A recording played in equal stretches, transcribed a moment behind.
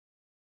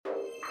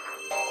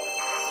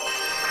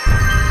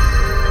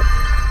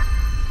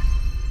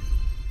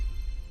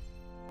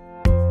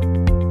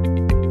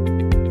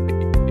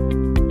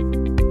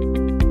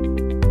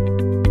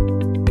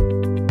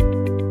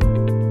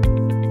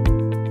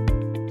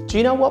Do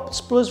you know what's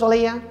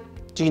plusvalia?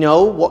 Do you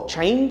know what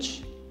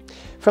changed?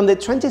 From the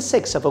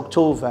 26th of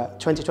October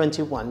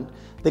 2021,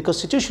 the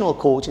Constitutional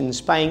Court in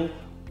Spain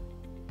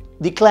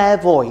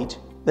declared void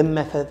the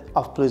method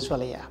of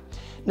plusvalia.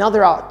 Now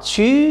there are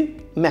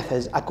two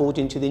methods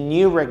according to the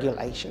new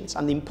regulations,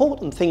 and the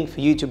important thing for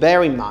you to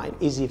bear in mind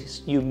is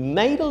if you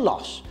made a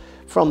loss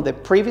from the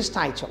previous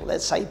title,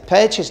 let's say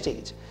purchase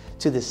deed,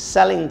 to the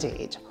selling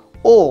deed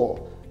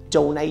or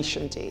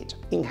donation deed,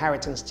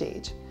 inheritance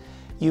deed,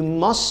 you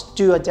must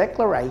do a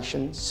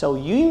declaration so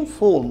you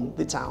inform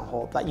the town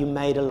hall that you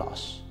made a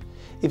loss.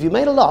 If you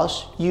made a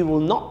loss, you will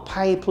not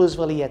pay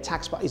plusvalia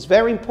tax, but it's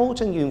very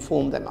important you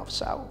inform them of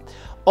so.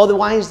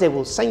 Otherwise, they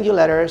will send you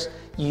letters,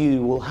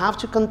 you will have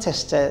to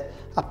contest it,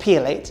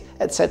 appeal it,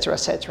 etc.,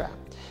 etc.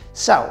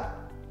 So,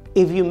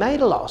 if you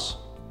made a loss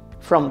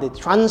from the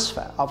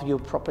transfer of your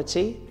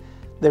property,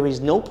 there is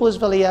no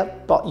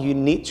plusvalia, but you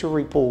need to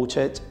report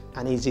it,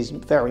 and it is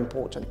very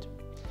important.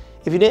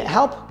 If you need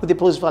help with the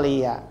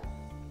plusvalia,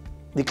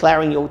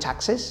 declaring your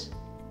taxes,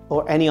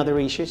 or any other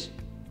issues,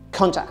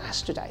 contact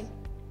us today.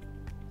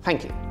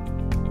 Thank you.